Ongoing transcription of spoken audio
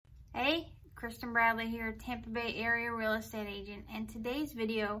Kristen Bradley here, Tampa Bay area real estate agent. In today's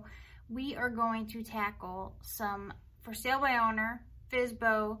video, we are going to tackle some for sale by owner,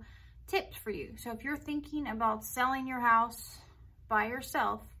 FSBO tips for you. So if you're thinking about selling your house by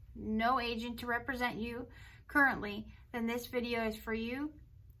yourself, no agent to represent you currently, then this video is for you,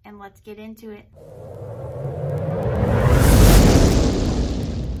 and let's get into it.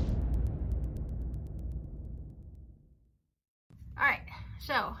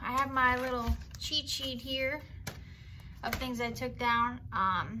 So I have my little cheat sheet here of things I took down.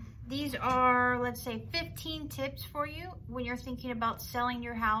 These are, let's say, 15 tips for you when you're thinking about selling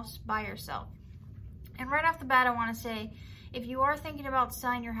your house by yourself. And right off the bat, I want to say, if you are thinking about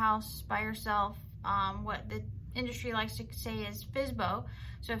selling your house by yourself, what the industry likes to say is FSBO.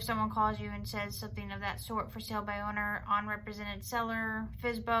 So if someone calls you and says something of that sort, for sale by owner, unrepresented seller,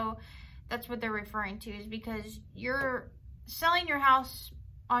 FSBO, that's what they're referring to, is because you're selling your house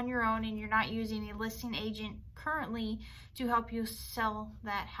on your own and you're not using a listing agent currently to help you sell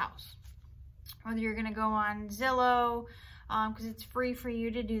that house. Whether you're going to go on Zillow, because it's free for you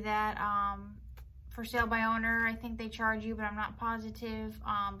to do that. For sale by owner, I think they charge you, but I'm not positive.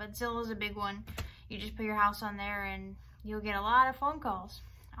 But Zillow is a big one. You just put your house on there and you'll get a lot of phone calls.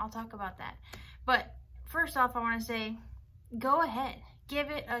 I'll talk about that. But first off, I want to say, go ahead,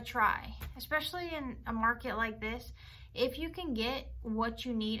 give it a try, especially in a market like this. If you can get what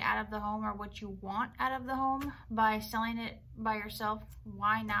you need out of the home or what you want out of the home by selling it by yourself,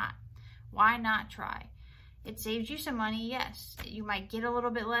 why not? Why not try? It saves you some money, yes. You might get a little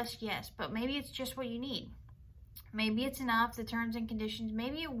bit less, yes, but maybe it's just what you need. Maybe it's enough, the terms and conditions,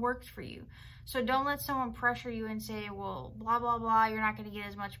 maybe it works for you. So don't let someone pressure you and say, well, blah, blah, blah, you're not going to get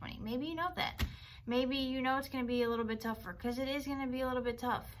as much money. Maybe you know that. Maybe you know it's going to be a little bit tougher, because it is going to be a little bit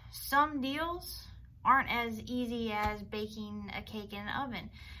tough. Some deals aren't as easy as baking a cake in an oven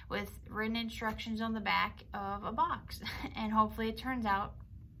with written instructions on the back of a box, and hopefully it turns out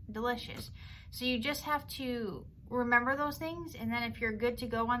delicious. So you just have to remember those things, and then if you're good to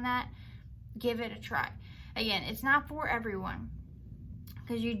go on that, give it a try. Again, it's not for everyone,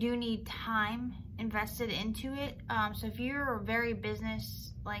 because you do need time invested into it. So if you're a very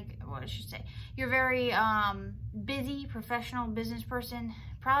you're very busy professional business person,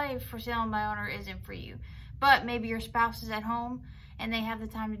 probably for sale by owner isn't for you. But maybe your spouse is at home and they have the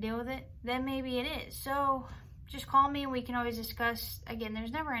time to deal with it, then maybe it is. So just call me and we can always discuss. Again,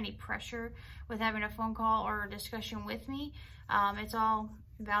 there's never any pressure with having a phone call or a discussion with me. It's all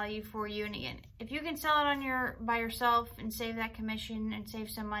value for you. And again, if you can sell it by yourself and save that commission and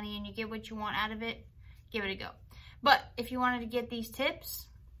save some money and you get what you want out of it, give it a go. But if you wanted to get these tips,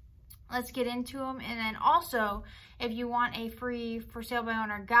 let's get into them. And then also, if you want a free for sale by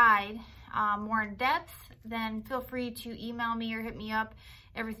owner guide, more in depth, then feel free to email me or hit me up.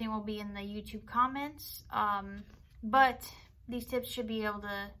 Everything will be in the YouTube comments. But these tips should be able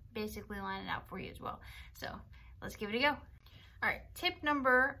to basically line it out for you as well. So let's give it a go. All right, tip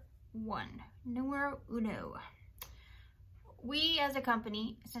number one, numero uno. We as a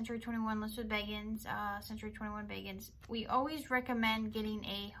company, Century 21 Listed Beggins, Century 21 Beggins, we always recommend getting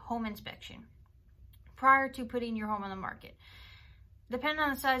a home inspection prior to putting your home on the market. Depending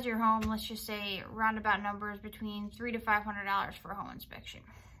on the size of your home, let's just say roundabout numbers between $300 to $500 for a home inspection.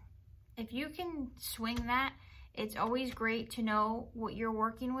 If you can swing that, it's always great to know what you're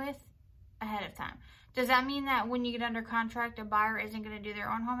working with ahead of time. Does that mean that when you get under contract, a buyer isn't going to do their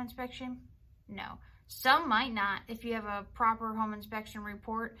own home inspection? No. Some might not. If you have a proper home inspection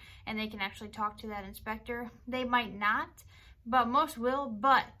report and they can actually talk to that inspector, they might not, but most will.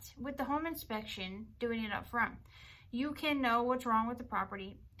 But with the home inspection, doing it up front, you can know what's wrong with the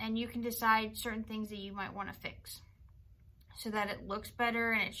property and you can decide certain things that you might want to fix so that it looks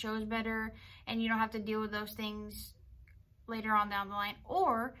better and it shows better and you don't have to deal with those things later on down the line.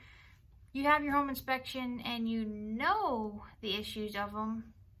 Or you have your home inspection and you know the issues of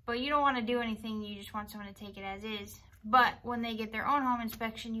them, but you don't want to do anything. You just want someone to take it as is. But when they get their own home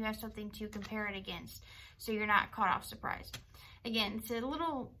inspection, you have something to compare it against, so you're not caught off surprise. Again,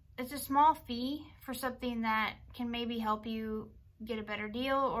 it's a small fee for something that can maybe help you get a better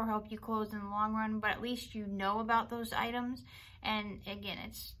deal or help you close in the long run, but at least you know about those items. And again,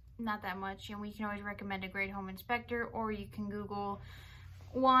 it's not that much, and we can always recommend a great home inspector, or you can Google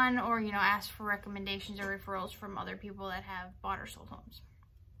one, or ask for recommendations or referrals from other people that have bought or sold homes.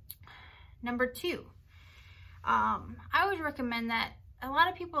 Number two, I always recommend that a lot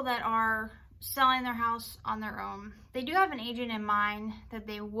of people that are selling their house on their own, they do have an agent in mind that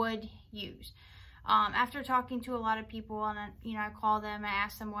they would use. After talking to a lot of people, and I call them, I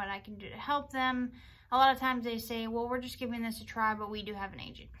ask them what I can do to help them. a lot of times they say, well, we're just giving this a try, but we do have an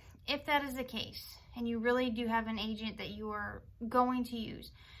agent. If that is the case, and you really do have an agent that you are going to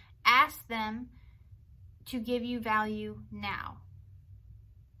use, ask them to give you value now.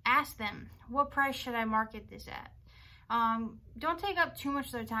 Ask them, what price should I market this at? Don't take up too much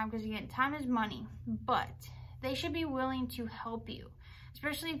of their time, because again, time is money, but they should be willing to help you,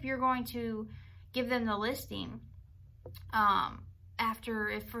 especially if you're going to give them the listing after,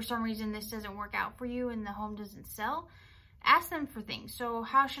 if for some reason this doesn't work out for you and the home doesn't sell. Ask them for things. So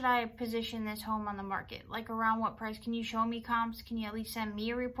how should I position this home on the market? Like, around what price? Can you show me comps? Can you at least send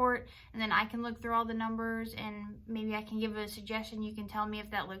me a report? And then I can look through all the numbers, and maybe I can give a suggestion. You can tell me if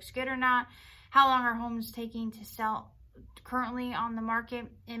that looks good or not. How long are homes taking to sell currently on the market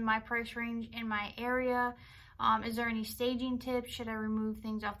in my price range, in my area? Is there any staging tips? Should I remove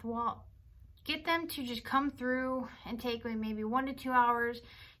things off the wall? Get them to just come through and take maybe 1 to 2 hours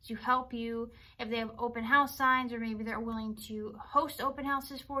to help you. If they have open house signs, or maybe they're willing to host open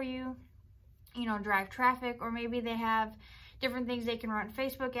houses for you, drive traffic, or maybe they have different things they can run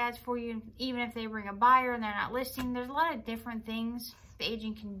Facebook ads for you. Even if they bring a buyer and they're not listing, there's a lot of different things the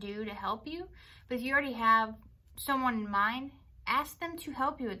agent can do to help you. But if you already have someone in mind, ask them to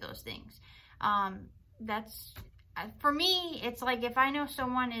help you with those things. For me, it's like, if I know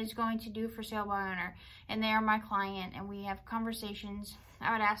someone is going to do for sale by owner and they are my client and we have conversations,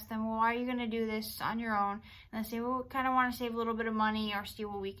 I would ask them, well, why are you going to do this on your own? And they say, well, kind of want to save a little bit of money or see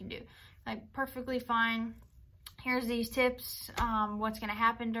what we can do. Like, perfectly fine. Here's these tips. What's going to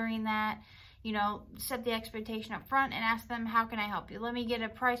happen during that? Set the expectation up front and ask them, how can I help you? Let me get a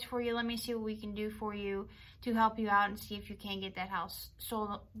price for you. Let me see what we can do for you to help you out and see if you can get that house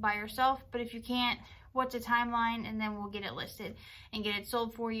sold by yourself. But if you can't, what's a timeline? And then we'll get it listed and get it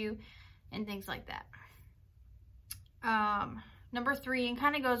sold for you and things like that. Number 3, and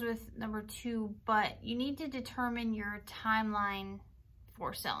kind of goes with number 2, but you need to determine your timeline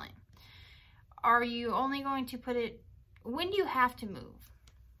for selling. Are you only going to put it, when do you have to move?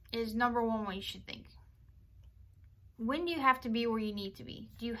 Is number 1 what you should think. When do you have to be where you need to be?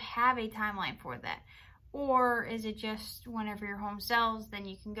 Do you have a timeline for that? Or is it just whenever your home sells, then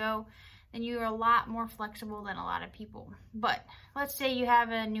you can go? Then you're a lot more flexible than a lot of people. But let's say you have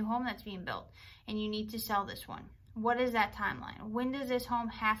a new home that's being built and you need to sell this one. What is that timeline? When does this home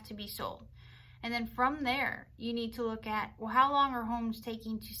have to be sold? And then from there, you need to look at, well, how long are homes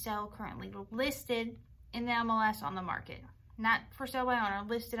taking to sell currently listed in the MLS on the market? Not for sale by owner,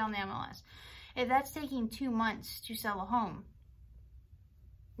 listed on the MLS. If that's taking 2 months to sell a home,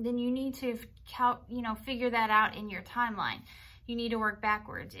 then you need to figure that out in your timeline. You need to work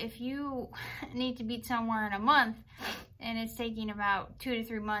backwards. If you need to be somewhere in a month and it's taking about 2 to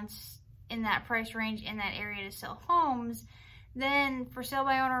 3 months in that price range in that area to sell homes, then for sale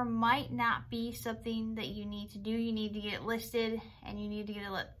by owner might not be something that you need to do. You need to get it listed, and you need to get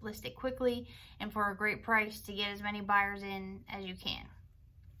it listed quickly and for a great price to get as many buyers in as you can.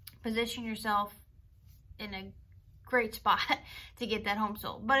 Position yourself in a great spot to get that home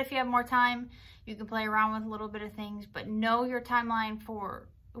sold. But if you have more time, you can play around with a little bit of things, but know your timeline for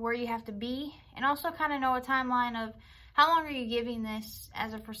where you have to be, and also kind of know a timeline of how long are you giving this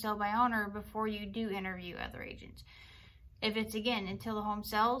as a for sale by owner before you do interview other agents. If it's, again, until the home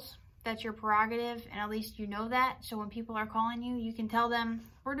sells, that's your prerogative, and at least you know that. So when people are calling you, you can tell them,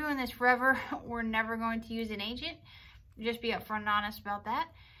 we're doing this forever. We're never going to use an agent. Just be upfront and honest about that.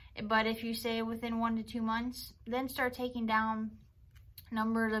 But if you say within 1 to 2 months, then start taking down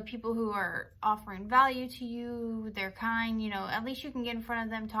numbers of people who are offering value to you. They're kind, at least you can get in front of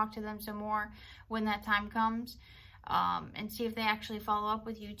them, talk to them some more when that time comes, and see if they actually follow up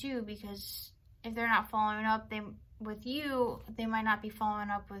with you too, because if they're not following up with you, they might not be following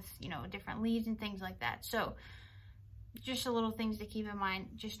up with, different leads and things like that. So just a little things to keep in mind.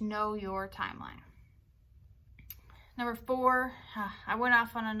 Just know your timeline. Number 4, I went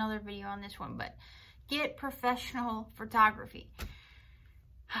off on another video on this one, but get professional photography.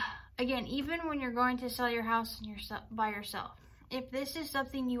 Again, even when you're going to sell your house by yourself, if this is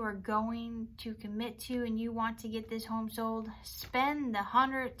something you are going to commit to and you want to get this home sold, spend the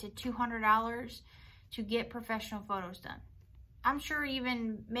 $100 to $200 to get professional photos done. I'm sure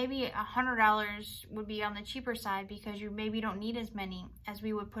even maybe $100 would be on the cheaper side, because you maybe don't need as many as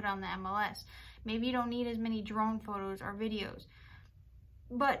we would put on the MLS. Maybe you don't need as many drone photos or videos.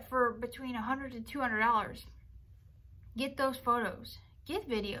 But for between $100 to $200, get those photos, get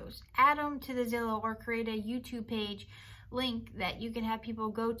videos, add them to the Zillow, or create a YouTube page link that you can have people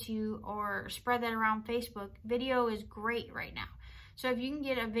go to, or spread that around Facebook. Video is great right now. So if you can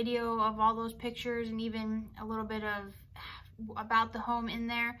get a video of all those pictures and even a little bit of about the home in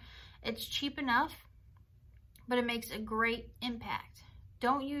there, it's cheap enough but it makes a great impact.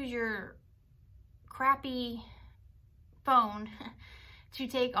 Don't use your crappy phone to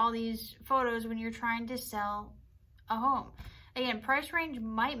take all these photos when you're trying to sell a home. Again, price range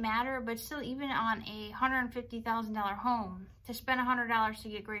might matter, but still, even on a $150,000 home, to spend $100 to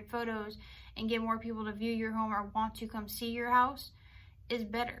get great photos and get more people to view your home or want to come see your house is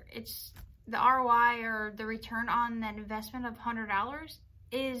better. It's the ROI, or the return on that investment of $100,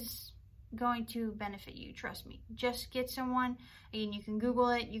 is going to benefit you. Trust me. Just get someone. Again, you can Google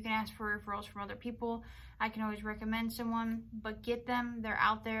it. You can ask for referrals from other people. I can always recommend someone, but get them. They're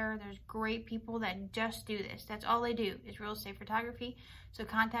out there. There's great people that just do this. That's all they do is real estate photography. So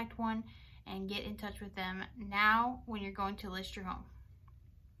contact one and get in touch with them now when you're going to list your home.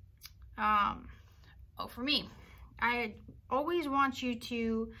 For me, I always want you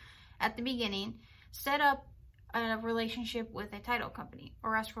to, at the beginning, set up a relationship with a title company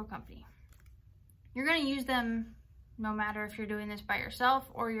or escrow company. You're going to use them no matter if you're doing this by yourself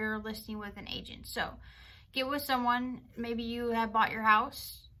or you're listing with an agent. So get with someone. Maybe you have bought your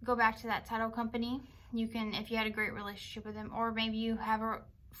house. Go back to that title company. You can, if you had a great relationship with them, or maybe you have a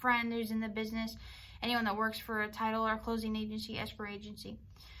friend who's in the business, anyone that works for a title or closing agency, escrow agency,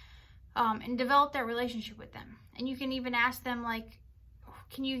 and develop that relationship with them. And you can even ask them, like,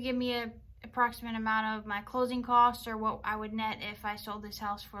 can you give me a approximate amount of my closing costs, or what I would net if I sold this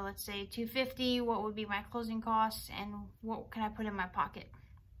house for, let's say, $250, what would be my closing costs, and what can I put in my pocket?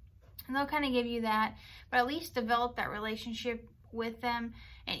 And they'll kind of give you that, but at least develop that relationship with them.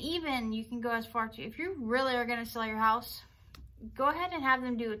 And even you can go as far to, if you really are going to sell your house, go ahead and have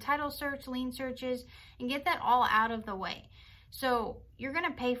them do a title search, lien searches, and get that all out of the way. So you're going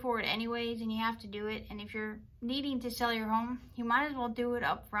to pay for it anyways, and you have to do it. And if you're needing to sell your home, you might as well do it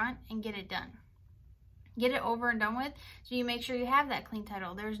up front and get it done. Get it over and done with, so you make sure you have that clean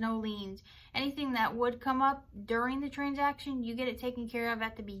title. There's no liens. Anything that would come up during the transaction, you get it taken care of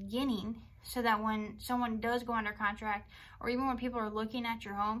at the beginning, so that when someone does go under contract, or even when people are looking at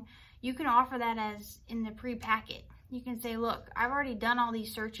your home, you can offer that as in the pre-packet. You can say, look, I've already done all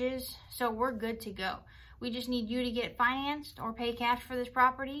these searches, so we're good to go. We just need you to get financed or pay cash for this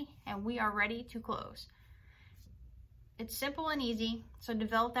property, and we are ready to close. It's simple and easy, so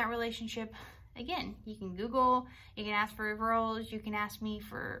develop that relationship. Again, you can Google, you can ask for referrals, you can ask me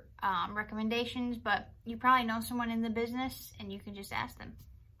for recommendations, but you probably know someone in the business, and you can just ask them.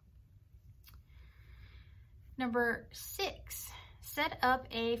 Number 6, set up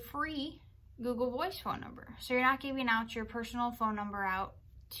a free Google Voice phone number. So you're not giving out your personal phone number out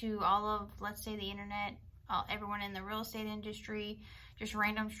to all of, let's say, the internet, everyone in the real estate industry, just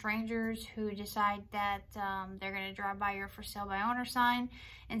random strangers who decide that they're going to drive by your for sale by owner sign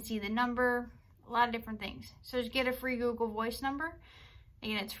and see the number, a lot of different things. So just get a free Google Voice number.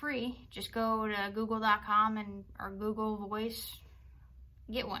 Again, it's free. Just go to google.com or Google Voice,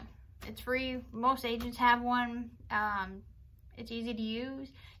 get one. It's free. Most agents have one. It's easy to use.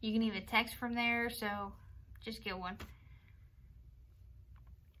 You can even text from there, so just get one.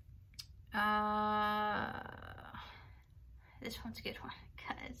 This one's a good one,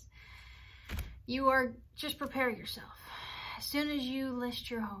 because you are, just prepare yourself. As soon as you list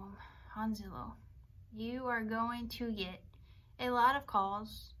your home on Zillow, you are going to get a lot of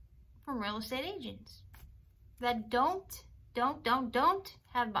calls from real estate agents that don't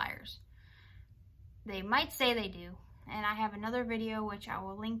have buyers. They might say they do, and I have another video which I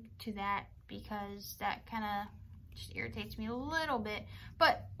will link to that, because that kind of just irritates me a little bit.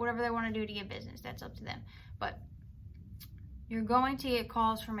 But whatever they want to do to get business, that's up to them. But you're going to get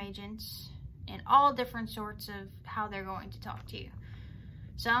calls from agents in all different sorts of how they're going to talk to you.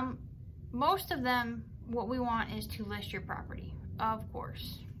 Most of them, what we want is to list your property, of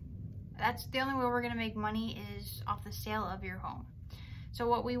course. That's the only way we're going to make money, is off the sale of your home. So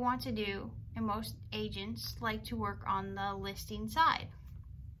what we want to do, and most agents like to work on the listing side,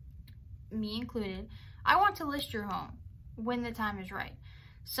 me included, I want to list your home when the time is right.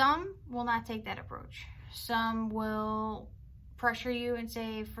 Some will not take that approach. Some will pressure you and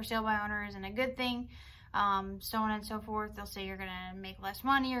say for sale by owner isn't a good thing, so on and so forth. They'll say you're going to make less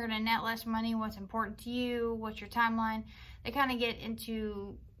money, you're going to net less money, what's important to you, what's your timeline. They kind of get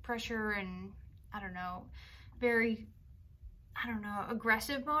into pressure and, very,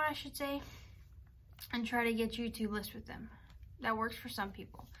 aggressive mode, I should say, and try to get you to list with them. That works for some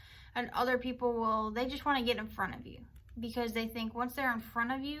people. And other people they just want to get in front of you, because they think once they're in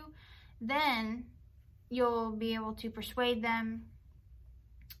front of you, then you'll be able to persuade them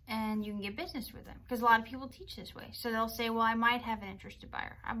and you can get business with them. Because a lot of people teach this way. So they'll say, well, I might have an interested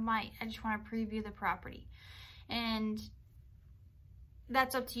buyer. I just want to preview the property. And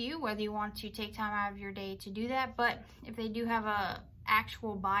that's up to you whether you want to take time out of your day to do that. But if they do have a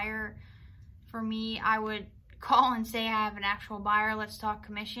actual buyer, for me, I would call and say, I have an actual buyer, let's talk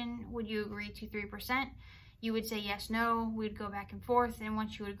commission. Would you agree to 3%? You would say yes, no. We'd go back and forth, and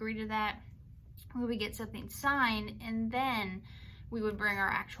once you would agree to that, we would get something signed, and then we would bring our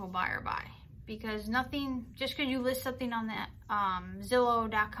actual buyer by. Because nothing, just because you list something on that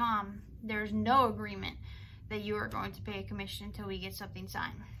Zillow.com, there's no agreement that you are going to pay a commission until we get something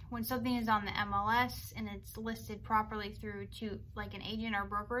signed. When something is on the MLS and it's listed properly through to like an agent or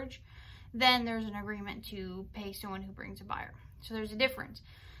brokerage, then there's an agreement to pay someone who brings a buyer. So there's a difference.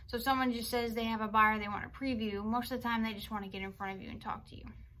 So if someone just says they have a buyer, they want a preview, most of the time they just want to get in front of you and talk to you.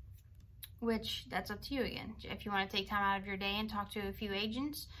 Which, that's up to you again. If you want to take time out of your day and talk to a few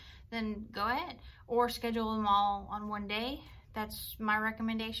agents, then go ahead. Or schedule them all on one day. That's my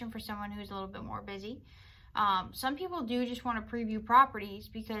recommendation for someone who's a little bit more busy. Some people do just want to preview properties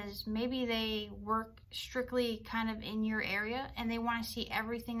because maybe they work strictly kind of in your area and they want to see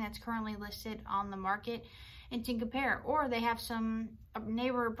everything that's currently listed on the market and to compare. Or they have some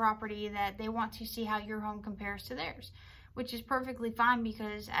neighbor property that they want to see how your home compares to theirs, which is perfectly fine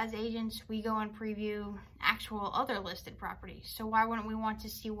because as agents, we go and preview actual other listed properties. So why wouldn't we want to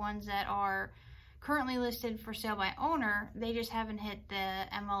see ones that are currently listed for sale by owner? They just haven't hit the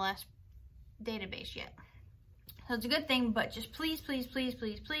MLS database yet. So it's a good thing, but just please, please, please,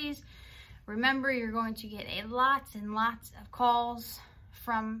 please, please remember you're going to get a lots and lots of calls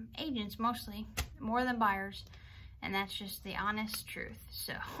from agents, mostly, more than buyers, and that's just the honest truth.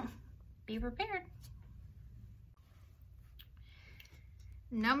 So be prepared.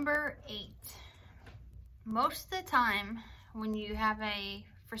 Number 8. Most of the time when you have a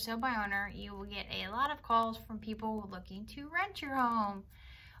for sale by owner, you will get a lot of calls from people looking to rent your home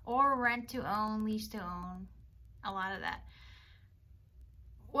or rent to own, lease to own. A lot of that.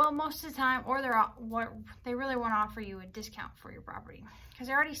 Well, most of the time, or they really want to offer you a discount for your property because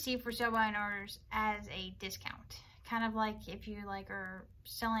they already see for sale by owners as a discount. Kind of like if you are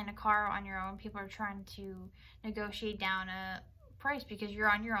selling a car on your own, people are trying to negotiate down a price because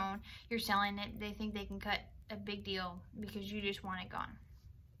you're on your own, you're selling it, they think they can cut a big deal because you just want it gone.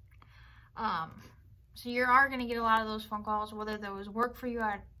 So you are going to get a lot of those phone calls. Whether those work for you,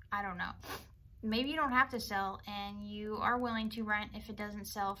 I don't know. Maybe you don't have to sell and you are willing to rent if it doesn't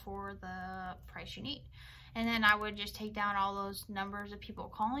sell for the price you need. And then I would just take down all those numbers of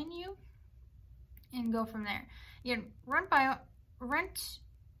people calling you and go from there.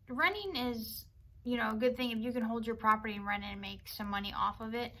 Renting is, a good thing. If you can hold your property and rent it and make some money off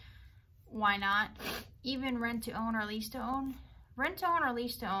of it, why not? Even rent to own or lease to own. Rent to own or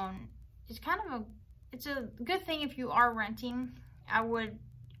lease to own is it's a good thing if you are renting. I would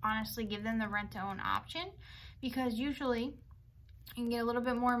honestly give them the rent to own option because usually you can get a little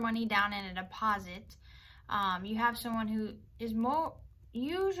bit more money down in a deposit. You have someone who is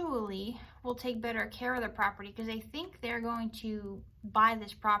usually will take better care of the property because they think they're going to buy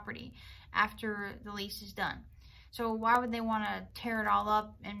this property after the lease is done. So why would they want to tear it all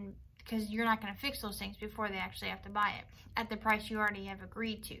up? And because you're not going to fix those things before they actually have to buy it at the price you already have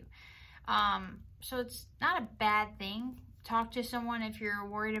agreed to. So it's not a bad thing. Talk to someone if you're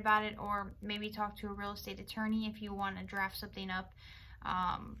worried about it, or maybe talk to a real estate attorney if you want to draft something up,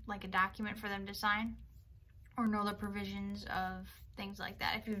 like a document for them to sign, or know the provisions of things like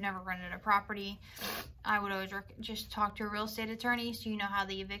that. If you've never rented a property, I would always just talk to a real estate attorney so you know how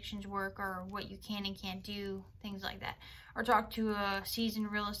the evictions work or what you can and can't do, things like that. Or talk to a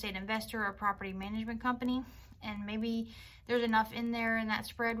seasoned real estate investor or property management company, and maybe there's enough in there in that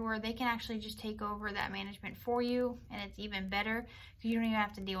spread where they can actually just take over that management for you, and it's even better because you don't even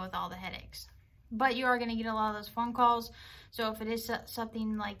have to deal with all the headaches. But you are going to get a lot of those phone calls, so if it is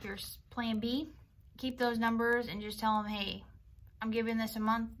something like your plan B, keep those numbers and just tell them, hey, I'm giving this a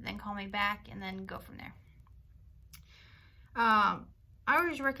month, then call me back, and then go from there. I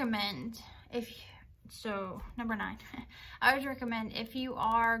always recommend, number 9, I always recommend if you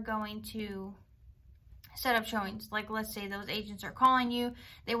are going to set up showings, like let's say those agents are calling you,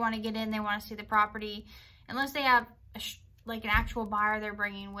 they want to get in, they want to see the property, unless they have an actual buyer they're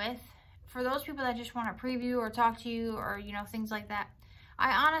bringing with. For those people that just want to preview or talk to you or things like that,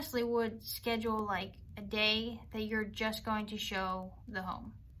 I honestly would schedule like a day that you're just going to show the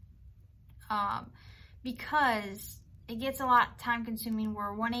home, because it gets a lot time consuming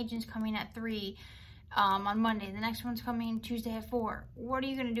where one agent's coming at 3 on Monday, the next one's coming Tuesday at 4. What are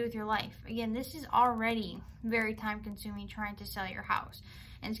you going to do with your life? Again, this is already very time consuming trying to sell your house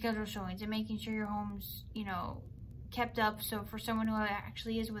and schedule showings and making sure your home's kept up. So for someone who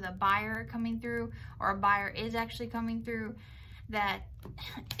actually is with a buyer coming through, or a buyer is actually coming through, that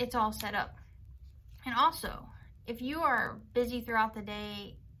it's all set up. And also, if you are busy throughout the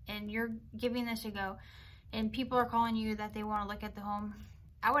day and you're giving this a go and people are calling you that they want to look at the home,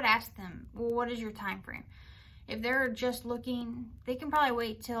 I would ask them, well, what is your time frame? If they're just looking, they can probably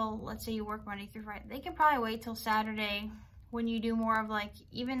wait till, let's say you work Monday through Friday, they can probably wait till Saturday when you do more of like,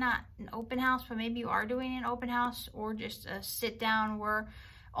 even not an open house, but maybe you are doing an open house or just a sit down where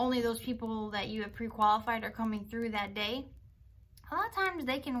only those people that you have pre-qualified are coming through that day. A lot of times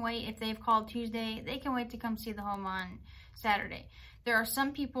they can wait. If they've called Tuesday, they can wait to come see the home on Saturday. There are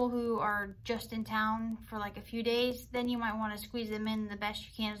some people who are just in town for like a few days. Then you might want to squeeze them in the best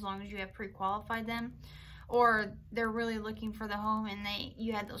you can as long as you have pre-qualified them. Or they're really looking for the home and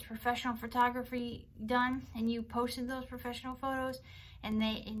you had those professional photography done and you posted those professional photos and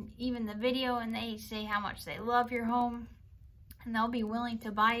even the video, and they say how much they love your home and they'll be willing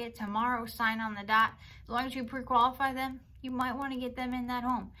to buy it tomorrow, sign on the dot. As long as you pre-qualify them, you might want to get them in that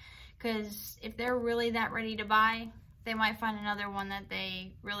home, because if they're really that ready to buy, they might find another one that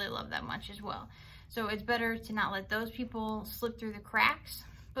they really love that much as well. So it's better to not let those people slip through the cracks.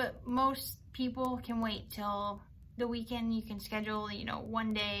 But most people can wait till the weekend. You can schedule,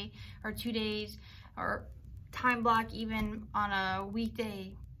 1 day or 2 days or time block even on a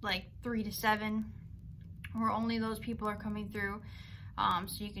weekday, like 3 to 7, where only those people are coming through,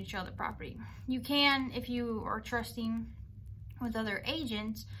 so you can show the property. You can, if you are trusting with other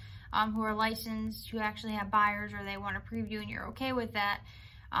agents who are licensed, who actually have buyers, or they want to preview and you're okay with that,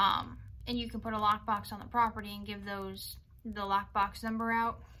 and you can put a lockbox on the property and give the lockbox number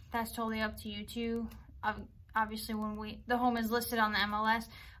out. That's totally up to you too. Obviously, when the home is listed on the MLS,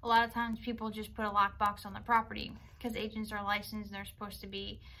 a lot of times people just put a lockbox on the property because agents are licensed and they're supposed to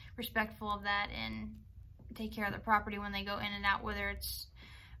be respectful of that and take care of the property when they go in and out, whether it's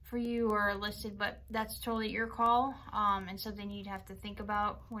for you or listed. But that's totally your call, and something you'd have to think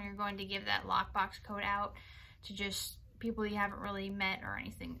about when you're going to give that lockbox code out to just people you haven't really met or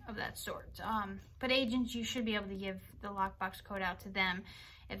anything of that sort. But agents, you should be able to give the lockbox code out to them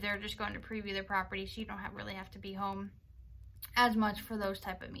if they're just going to preview their property, so you don't really have to be home as much for those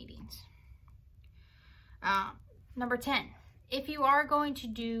type of meetings. Number 10, if you are going to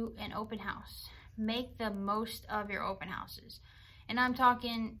do an open house, make the most of your open houses. And I'm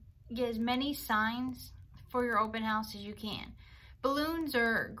talking, get as many signs for your open house as you can. Balloons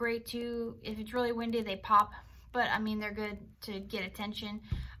are great too. If it's really windy, they pop, but I mean, they're good to get attention.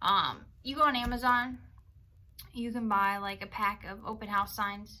 You go on Amazon, you can buy like a pack of open house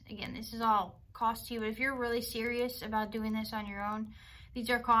signs. Again, this is all cost to you, but if you're really serious about doing this on your own, these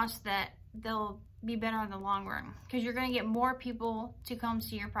are costs that they'll be better in the long run, because you're going to get more people to come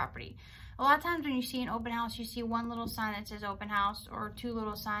see your property. A lot of times when you see an open house, you see one little sign that says open house, or 2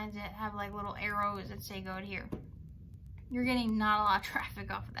 little signs that have like little arrows that say go to here. You're getting not a lot of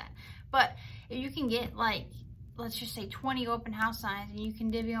traffic off of that. But if you can get like, let's just say 20 open house signs, and you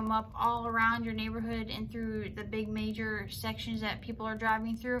can divvy them up all around your neighborhood and through the big major sections that people are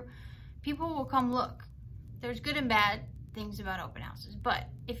driving through, people will come look. There's good and bad things about open houses, but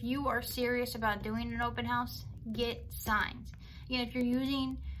if you are serious about doing an open house, get signs. Again, if you're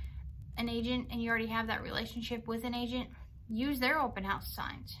using an agent and you already have that relationship with an agent, use their open house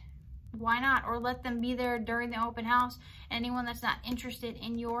signs. Why not? Or let them be there during the open house. Anyone that's not interested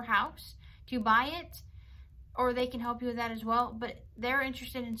in your house to buy it, or they can help you with that as well, but they're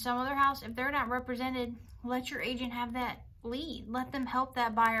interested in some other house, if they're not represented, let your agent have that lead. Let them help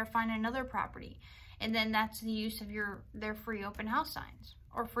that buyer find another property. And then that's the use of their free open house signs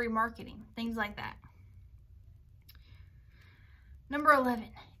or free marketing, things like that. Number 11,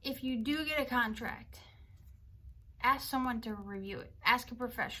 if you do get a contract, ask someone to review it. Ask a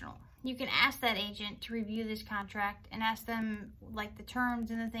professional. You can ask that agent to review this contract and ask them like the terms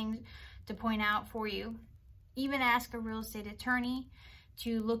and the things to point out for you. Even ask a real estate attorney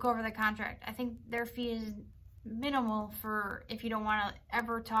to look over the contract. I think their fee is minimal for, if you don't want to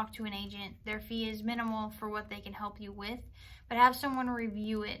ever talk to an agent, their fee is minimal for what they can help you with. But have someone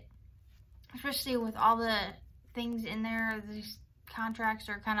review it, especially with all the things in there. These contracts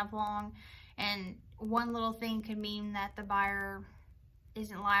are kind of long, and one little thing could mean that the buyer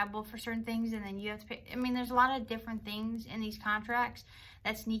isn't liable for certain things, and then you have to pay. I mean, there's a lot of different things in these contracts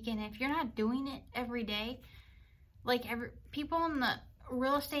that sneak in. If you're not doing it every day, like people in the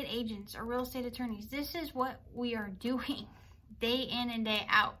real estate agents or real estate attorneys, this is what we are doing day in and day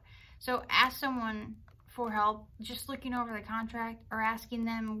out. So ask someone for help, just looking over the contract, or asking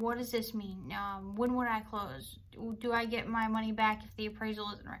them, what does this mean? When would I close? Do I get my money back if the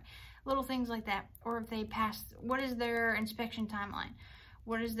appraisal isn't right? Little things like that. Or if they pass, what is their inspection timeline?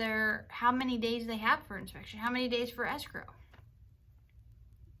 How many days they have for inspection? How many days for escrow?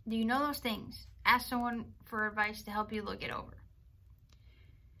 Do you know those things? Ask someone for advice to help you look it over.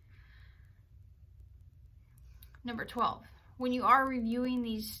 Number 12, when you are reviewing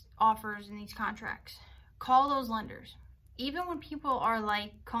these offers and these contracts, call those lenders. Even when people are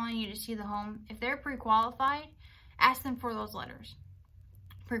like calling you to see the home, if they're pre-qualified, ask them for those letters.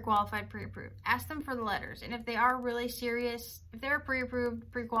 Pre-qualified, pre-approved. Ask them for the letters. And if they are really serious, if they're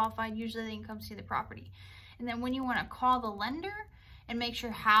pre-approved, pre-qualified, usually they can come see the property. And then when you want to call the lender and make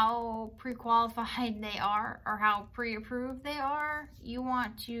sure how pre-qualified they are or how pre-approved they are, you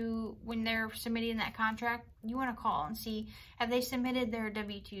want to, when they're submitting that contract, you want to call and see, have they submitted their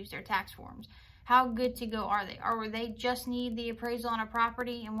W-2s, their tax forms? How good to go are they? Or they just need the appraisal on a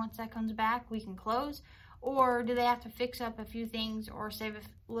property and once that comes back, we can close? Or do they have to fix up a few things or save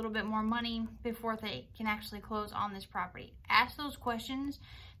a little bit more money before they can actually close on this property? Ask those questions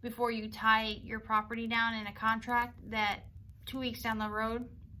before you tie your property down in a contract that 2 weeks down the road,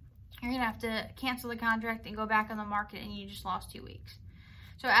 you're going to have to cancel the contract and go back on the market and you just lost 2 weeks.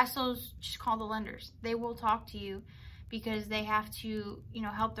 So ask those, just call the lenders. They will talk to you because they have to,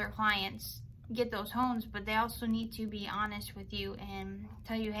 help their clients get those homes, but they also need to be honest with you and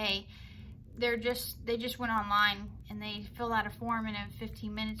tell you, hey, they just went online and they filled out a form and in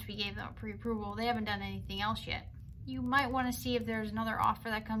 15 minutes we gave them pre-approval. They haven't done anything else yet. You might want to see if there's another offer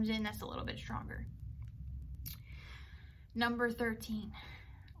that comes in that's a little bit stronger. Number 13,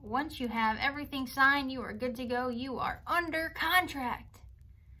 once you have everything signed, you are good to go. You are under contract.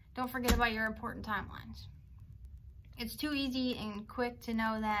 Don't forget about your important timelines. It's too easy and quick to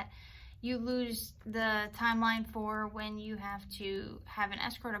know that you lose the timeline for when you have to have an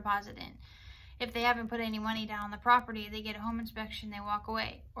escrow deposit in. If they haven't put any money down on the property, they get a home inspection, they walk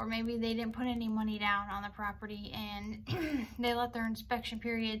away. Or maybe they didn't put any money down on the property and they let their inspection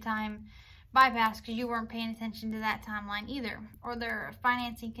period time bypass because you weren't paying attention to that timeline either. Or their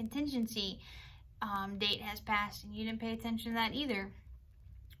financing contingency date has passed and you didn't pay attention to that either.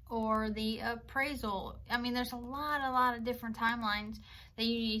 Or the appraisal. I mean, there's a lot of different timelines that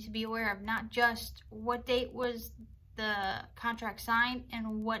you need to be aware of. Not just what date was the contract signed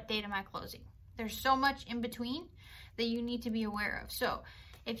and what date am I closing. There's so much in between that you need to be aware of. So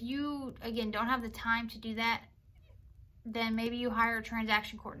if you, again, don't have the time to do that, then maybe you hire a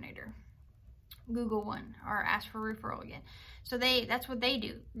transaction coordinator. Google one or ask for referral again. So that's what they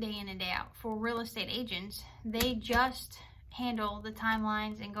do day in and day out. For real estate agents, they just handle the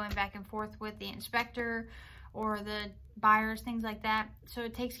timelines and going back and forth with the inspector or the buyers, things like that. So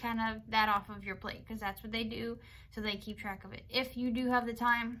it takes kind of that off of your plate because that's what they do. So they keep track of it. If you do have the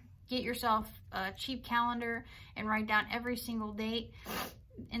time, get yourself a cheap calendar and write down every single date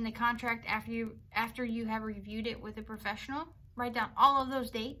in the contract after you have reviewed it with a professional. Write down all of those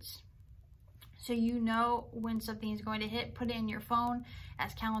dates so you know when something is going to hit. Put it in your phone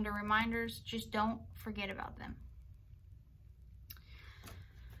as calendar reminders. Just don't forget about them.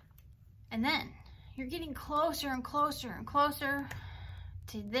 And then you're getting closer and closer and closer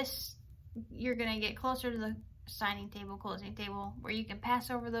to this. You're going to get closer to the signing table, closing table, where you can pass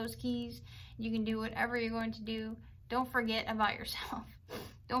over those keys. You can do whatever you're going to do. Don't forget about yourself.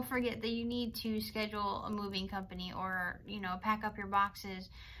 Don't forget that you need to schedule a moving company or, pack up your boxes,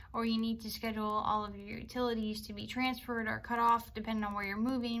 or you need to schedule all of your utilities to be transferred or cut off depending on where you're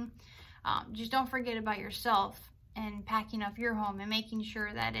moving. Just don't forget about yourself and packing up your home and making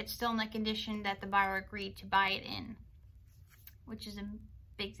sure that it's still in the condition that the buyer agreed to buy it in, which is a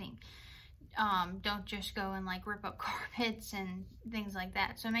big thing. Don't just go and rip up carpets and things like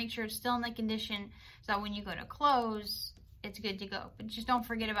that. So make sure it's still in the condition so that when you go to close, it's good to go. But just don't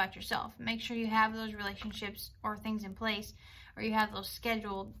forget about yourself. Make sure you have those relationships or things in place, or you have those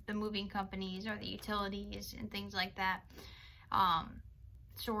scheduled, the moving companies or the utilities and things like that.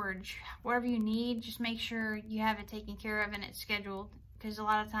 Storage, whatever you need, just make sure you have it taken care of and it's scheduled, because a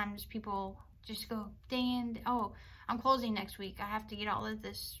lot of times people just go, dang, I'm closing next week, I have to get all of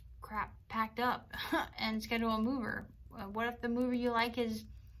this crap packed up and schedule a mover. What if the mover you like is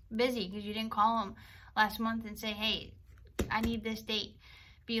busy because you didn't call them last month and say, hey, I need this date?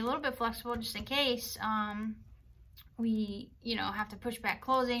 Be a little bit flexible just in case we have to push back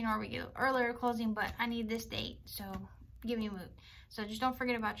closing or we get earlier closing, but I need this date, so give me a move. So just don't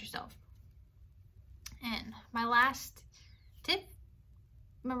forget about yourself. And my last tip,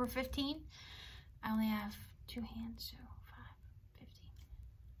 number 15, I only have 2 hands, so 5,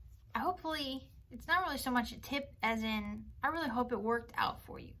 15. Hopefully, it's not really so much a tip as in, I really hope it worked out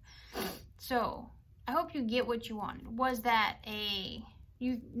for you. So I hope you get what you wanted. Was that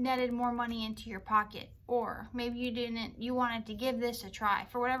you netted more money into your pocket, or maybe you didn't, you wanted to give this a try.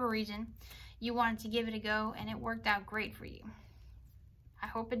 For whatever reason, you wanted to give it a go and it worked out great for you. I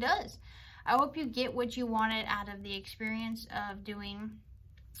hope it does. I hope you get what you wanted out of the experience of doing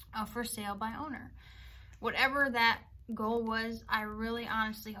a for sale by owner. Whatever that goal was, I really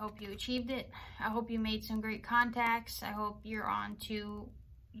honestly hope you achieved it. I hope you made some great contacts. I hope you're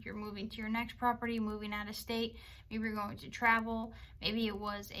moving to your next property, moving out of state. Maybe you're going to travel. Maybe it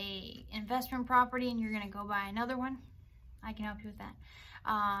was a investment property and you're going to go buy another one. I can help you with that.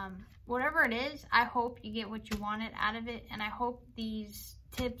 Whatever it is, I hope you get what you wanted out of it, and I hope these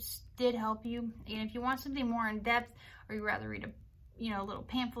tips did help you. And if you want something more in depth, or you'd rather read a little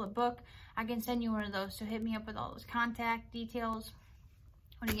pamphlet book, I can send you one of those. So hit me up with all those contact details.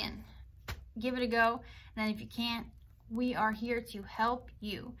 But again, give it a go. And then if you can't, we are here to help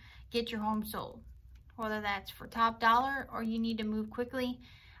you get your home sold. Whether that's for top dollar or you need to move quickly,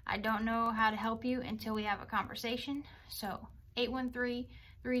 I don't know how to help you until we have a conversation. So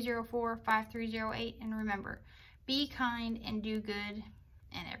 813-304-5308. And remember, be kind and do good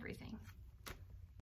and everything.